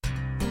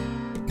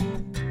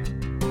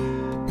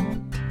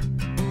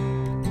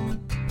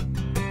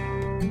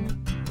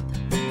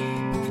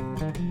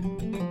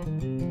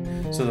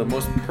So the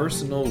most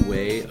personal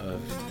way of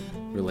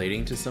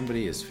relating to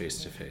somebody is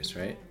face-to-face,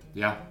 right?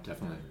 Yeah,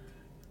 definitely.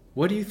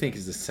 What do you think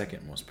is the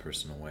second most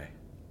personal way?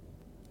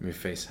 Maybe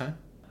FaceTime?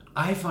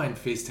 I find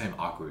FaceTime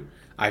awkward.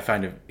 I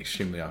find it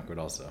extremely awkward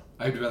also.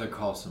 I'd rather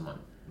call someone,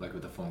 like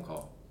with a phone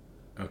call.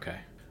 Okay.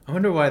 I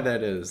wonder why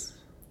that is.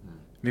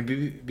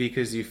 Maybe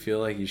because you feel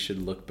like you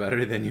should look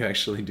better than you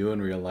actually do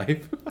in real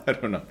life? I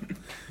don't know.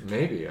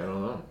 Maybe, I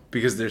don't know.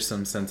 Because there's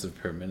some sense of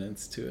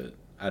permanence to it.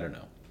 I don't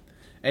know.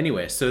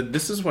 Anyway, so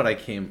this is what I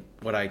came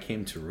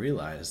to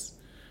realize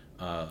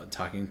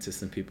talking to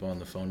some people on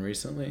the phone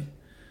recently,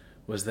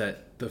 was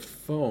that the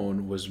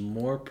phone was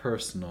more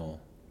personal,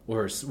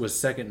 or was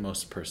second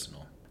most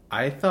personal.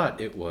 I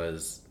thought it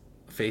was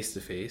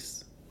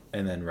face-to-face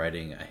and then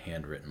writing a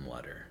handwritten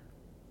letter.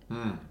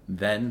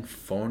 Then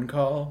phone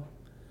call,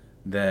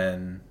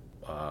 then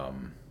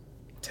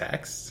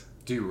text.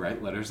 Do you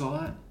write letters a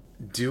lot?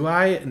 Do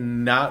I?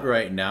 Not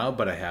right now,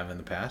 but I have in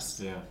the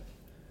past. Yeah.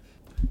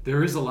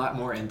 There is a lot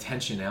more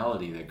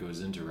intentionality that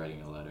goes into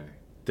writing a letter.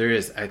 There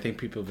is. I think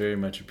people very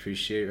much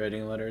appreciate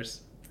writing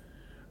letters,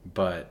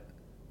 but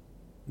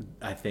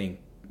I think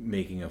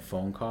making a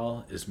phone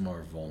call is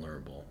more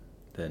vulnerable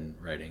than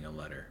writing a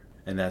letter.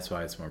 And that's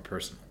why it's more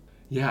personal.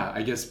 Yeah,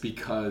 I guess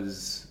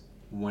because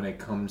when it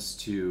comes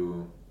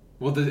to...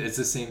 Well, it's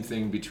the same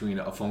thing between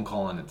a phone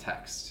call and a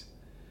text.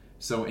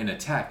 So in a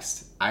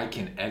text, I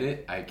can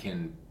edit,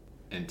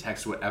 and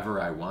text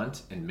whatever I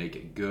want and make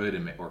it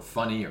good or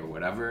funny or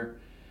whatever.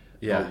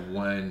 Yeah. But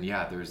when,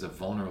 there's a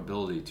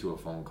vulnerability to a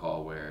phone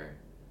call where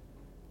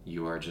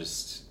you are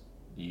just,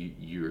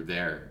 you're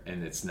there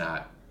and it's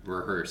not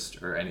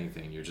rehearsed or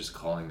anything. You're just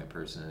calling the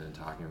person and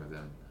talking with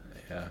them.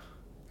 Yeah.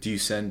 Do you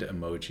send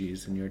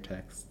emojis in your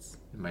texts?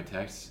 In my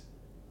texts?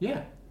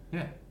 Yeah.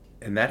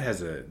 And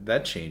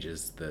that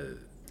changes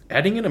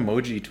adding an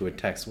emoji to a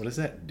text. What does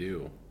that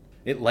do?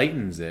 It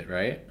lightens it,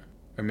 right?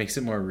 Or makes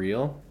it more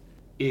real?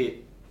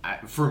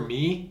 For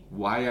me,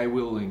 why I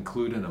will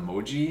include an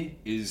emoji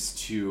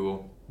is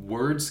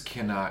words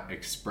cannot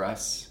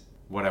express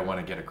what I want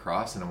to get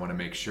across, and I want to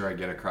make sure I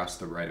get across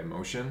the right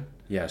emotion.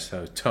 Yeah,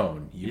 so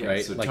tone,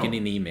 right? So like tone. in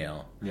an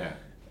email. Yeah.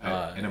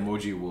 An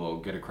emoji will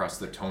get across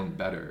the tone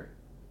better.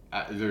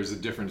 There's a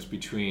difference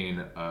between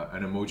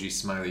an emoji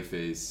smiley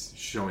face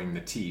showing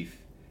the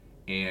teeth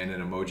and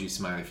an emoji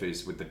smiley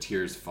face with the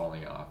tears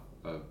falling off.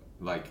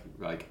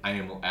 Like I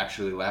am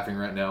actually laughing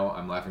right now.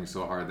 I'm laughing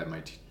so hard that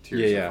my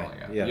tears are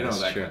falling out. Yeah, you know,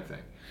 that true. kind of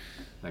thing.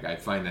 Like I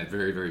find that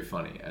very, very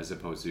funny as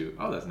opposed to,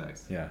 oh, that's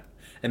nice. Yeah.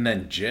 And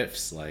then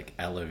GIFs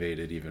elevate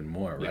it even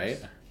more, right?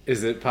 Yes.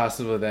 Is it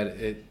possible that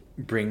it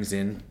brings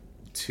in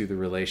to the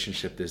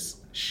relationship this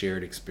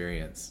shared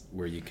experience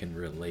where you can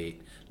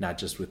relate not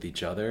just with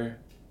each other,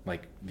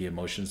 like the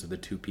emotions of the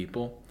two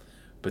people,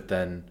 but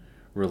then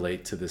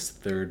relate to this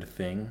third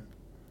thing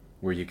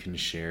where you can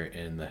share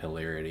in the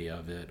hilarity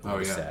of it or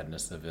the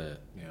sadness of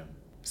it. Yeah.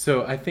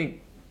 So I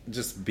think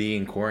just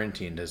being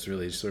quarantined has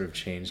really sort of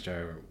changed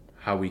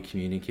how we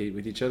communicate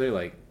with each other.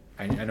 Like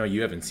I know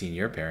you haven't seen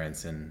your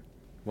parents in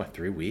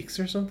 3 weeks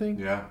or something?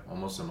 Yeah,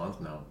 almost a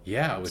month now.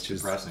 Yeah, It's which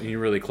depressing. is you're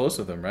really close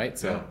with them, right?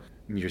 So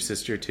your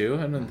sister too,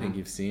 I don't think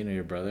you've seen, or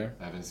your brother.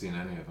 I haven't seen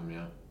any of them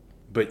yet.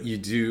 But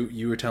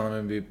you were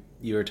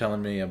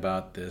telling me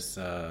about this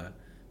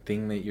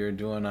thing that you're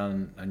doing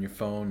on your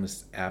phone,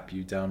 this app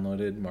you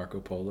downloaded, Marco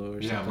Polo or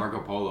something. Yeah,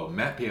 Marco Polo.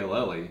 Matt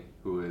Pialelli,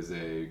 who is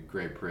a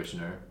great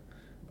parishioner,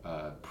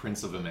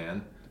 prince of a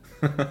man,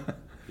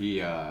 he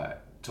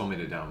told me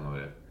to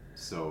download it.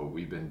 So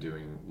we've been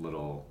doing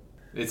little...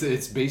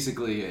 It's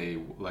basically a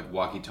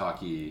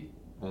walkie-talkie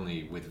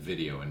only with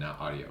video and not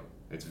audio.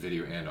 It's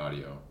video and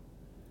audio.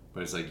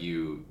 But it's like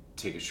you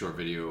take a short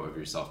video of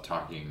yourself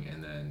talking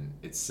and then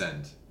it's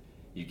sent.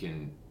 You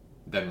can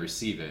then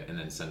receive it and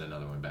then send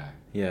another one back.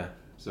 Yeah.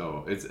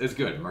 So it's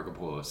good, Marco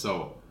Polo.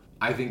 So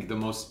I think the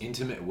most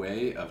intimate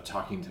way of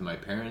talking to my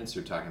parents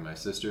or talking to my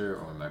sister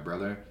or my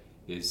brother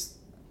is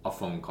a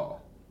phone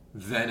call.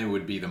 Then it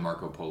would be the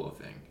Marco Polo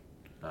thing.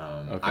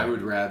 Okay. I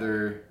would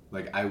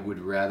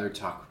rather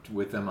talk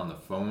with them on the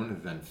phone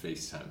than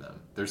FaceTime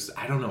them.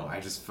 I don't know, I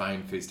just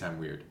find FaceTime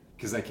weird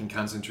because I can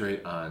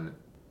concentrate on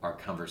our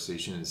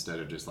conversation instead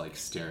of just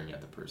staring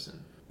at the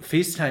person.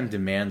 FaceTime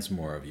demands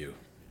more of you.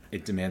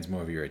 It demands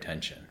more of your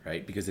attention,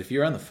 right? Because if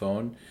you're on the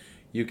phone,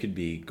 you could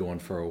be going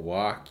for a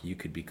walk, you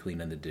could be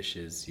cleaning the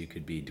dishes, you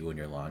could be doing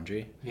your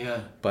laundry. Yeah.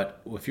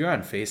 But if you're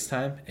on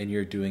FaceTime and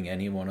you're doing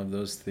any one of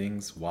those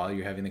things while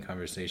you're having the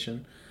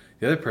conversation,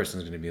 the other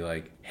person's going to be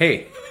like,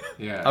 hey,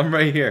 yeah, I'm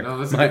right here. No,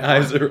 that's a My good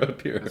eyes point. are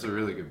up here. That's a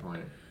really good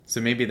point.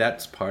 So maybe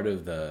that's part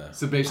of the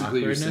So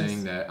basically you're awkwardness?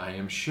 saying that I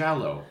am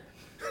shallow.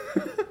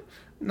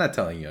 I'm not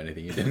telling you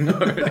anything you didn't know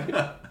already.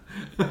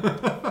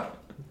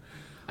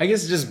 I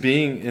guess just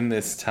being in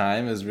this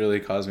time has really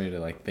caused me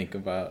to think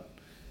about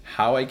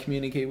how I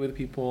communicate with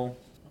people,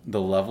 the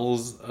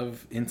levels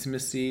of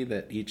intimacy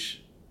that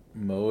each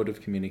mode of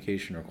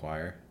communication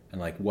require,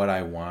 and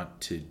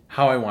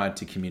how I want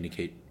to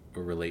communicate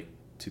or relate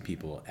to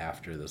people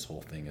after this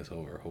whole thing is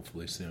over,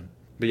 hopefully soon.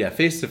 But yeah,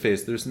 face to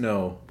face, there's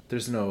no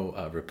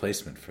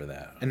replacement for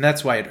that. And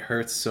that's why it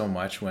hurts so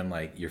much when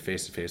like you're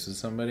face to face with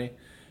somebody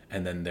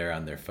and then they're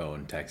on their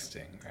phone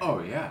texting. Right?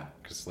 Oh yeah.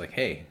 Because like,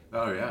 hey.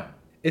 Oh yeah.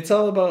 It's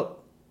all about,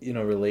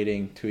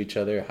 relating to each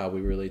other, how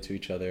we relate to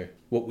each other,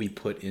 what we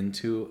put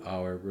into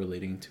our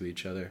relating to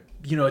each other.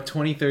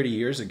 20, 30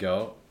 years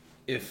ago,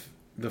 if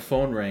the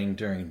phone rang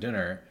during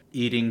dinner,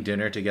 eating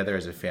dinner together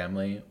as a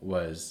family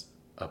was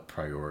a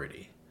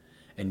priority.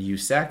 And you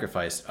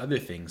sacrificed other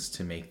things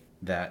to make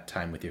that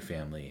time with your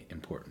family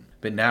important.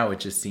 But now it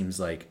just seems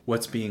like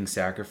what's being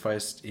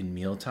sacrificed in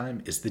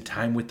mealtime is the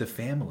time with the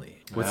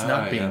family. What's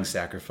not being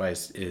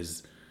sacrificed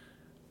is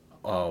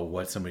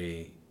what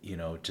somebody,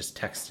 just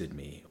texted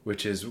me,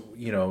 which is,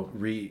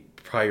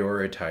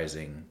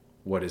 reprioritizing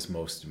what is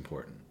most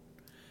important.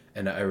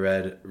 And I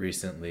read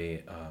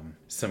recently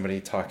somebody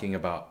talking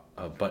about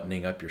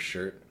buttoning up your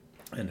shirt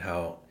and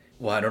how,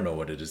 well, I don't know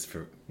what it is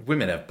for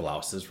women have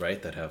blouses,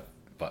 right, that have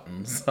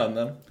buttons on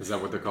them. Is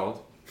that what they're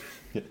called?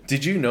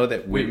 Did you know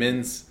that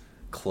women's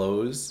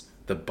clothes,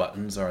 the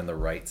buttons are on the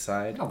right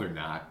side? No, they're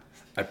not.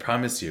 I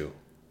promise you.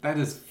 That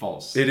is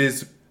false. It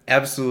is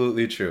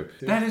absolutely true.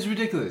 That is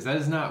ridiculous. That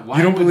is not.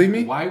 You don't believe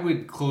me? Why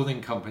would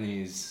clothing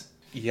companies...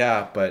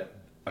 Yeah, but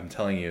I'm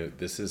telling you,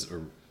 this is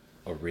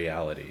a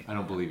reality. I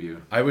don't believe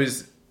you. I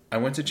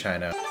went to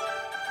China.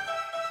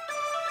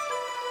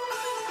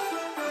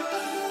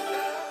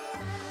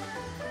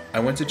 I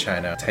went to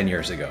China 10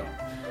 years ago,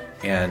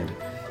 and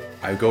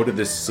I go to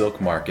this silk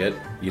market,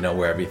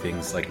 where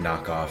everything's like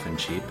knockoff and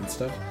cheap and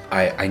stuff.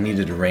 I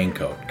needed a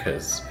raincoat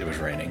because it was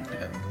raining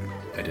and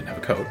I didn't have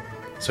a coat.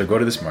 So I go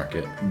to this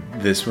market.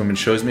 This woman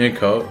shows me a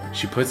coat.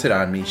 She puts it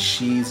on me.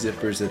 She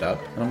zippers it up.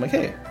 And I'm like,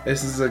 hey,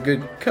 this is a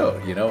good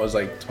coat. It was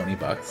like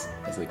 $20. I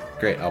was like,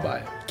 great, I'll buy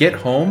it. Get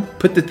home,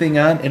 put the thing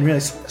on, and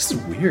realize, this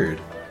is weird.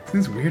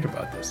 Something's weird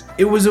about this.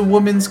 It was a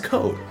woman's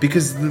coat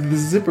because the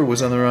zipper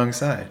was on the wrong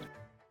side.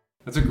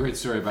 That's a great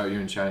story about you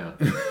in China.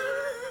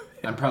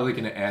 I'm probably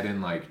going to add in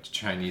like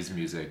Chinese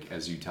music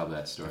as you tell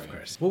that story. Of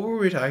course. What were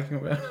we talking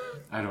about?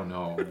 I don't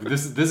know.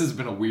 This has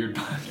been a weird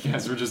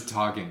podcast. We're just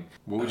talking.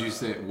 What would you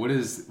say? What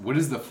is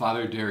the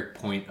Father Derek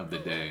point of the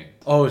day?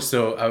 Oh,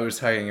 so I was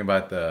talking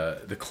about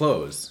the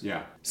clothes.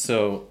 Yeah.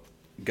 So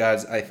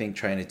God's, I think,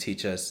 trying to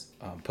teach us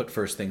put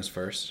first things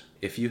first.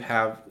 If you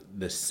have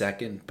the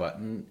second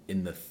button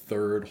in the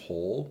third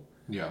hole,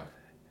 yeah,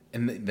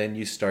 and then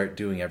you start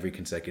doing every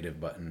consecutive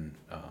button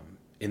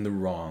in the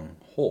wrong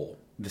hole.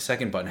 The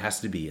second button has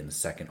to be in the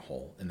second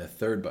hole, and the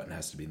third button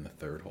has to be in the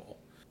third hole.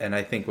 And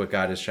I think what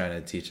God is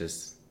trying to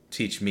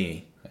teach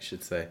me, I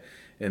should say,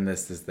 in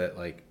this is that,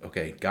 like,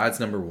 okay, God's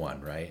number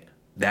one, right?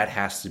 That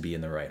has to be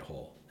in the right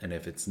hole. And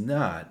if it's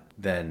not,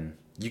 then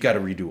you got to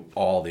redo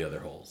all the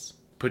other holes.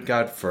 Put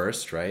God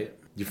first, right?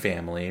 Your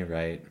family,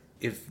 right?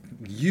 If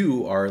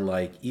you are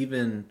like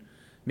even,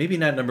 maybe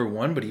not number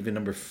one, but even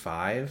number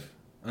 5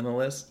 on the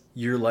list,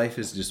 your life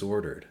is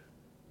disordered.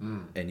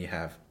 And you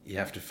have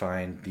to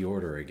find the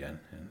order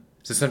again. And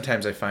so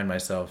sometimes I find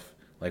myself,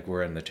 like,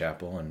 we're in the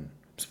chapel and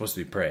I'm supposed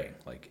to be praying,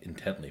 like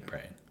intently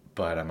praying,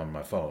 but I'm on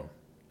my phone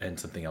and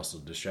something else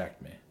will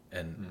distract me.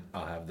 And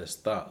I'll have this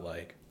thought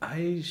like,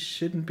 I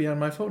shouldn't be on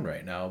my phone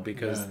right now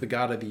because the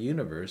God of the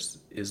universe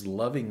is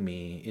loving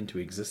me into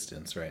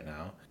existence right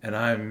now. And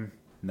I'm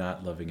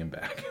not loving him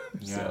back.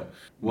 So,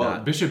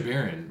 Bishop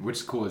Barron, which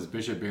is cool, is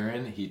Bishop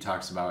Barron, he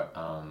talks about...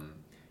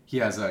 he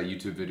has a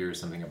YouTube video or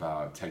something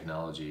about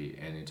technology,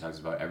 and he talks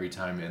about every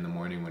time in the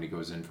morning when he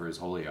goes in for his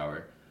holy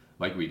hour,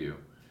 like we do,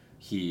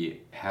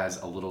 he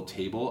has a little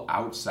table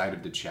outside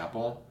of the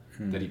chapel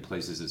that he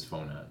places his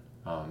phone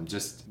on.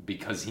 Just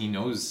because he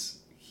knows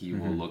he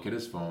will look at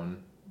his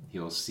phone,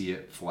 he'll see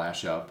it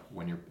flash up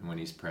when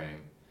he's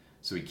praying,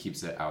 so he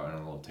keeps it out on a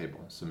little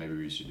table. So maybe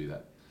we should do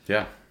that.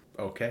 Yeah.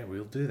 Okay,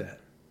 we'll do that.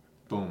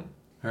 Boom.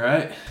 All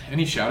right.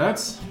 Any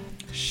shout-outs?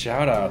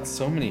 Shout-outs.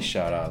 So many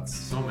shout-outs.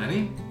 So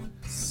many?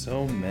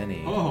 So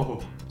many.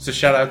 Oh. So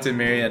shout out to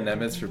Marianne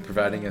Nemitz for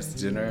providing us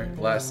dinner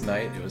last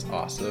night. It was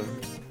awesome.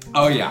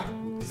 Oh yeah.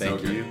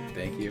 Thank you.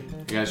 Thank you.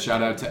 Yeah,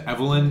 shout out to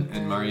Evelyn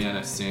and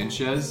Mariana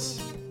Sanchez.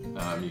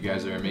 You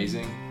guys are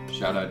amazing.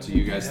 Shout out to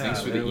you guys. Yeah,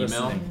 thanks for the email.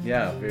 Listening.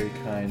 Yeah, very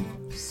kind.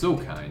 So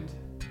kind.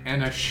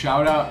 And a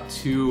shout out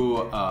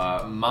to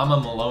Mama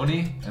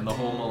Maloney and the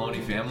whole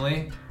Maloney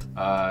family.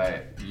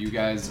 You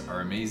guys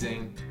are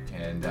amazing.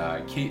 And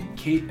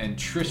Kate and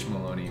Trish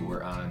Maloney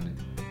were on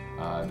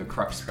the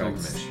Crux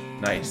Pilgrimage.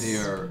 Nice. They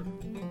are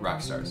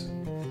rock stars.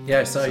 Yeah,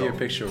 I saw your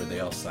picture where they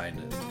all signed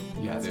it.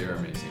 Yeah, they are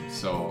amazing.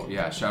 So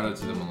yeah, shout out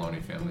to the Maloney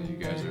family. You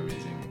guys are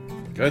amazing.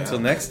 Good. Till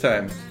next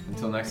time.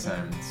 Until next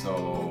time.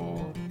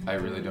 So I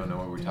really don't know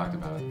what we talked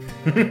about.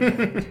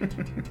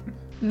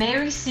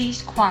 Mary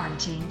Seat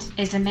Quarantined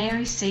is a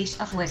Mary Seat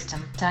of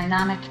Wisdom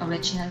dynamic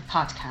original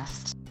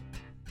podcast.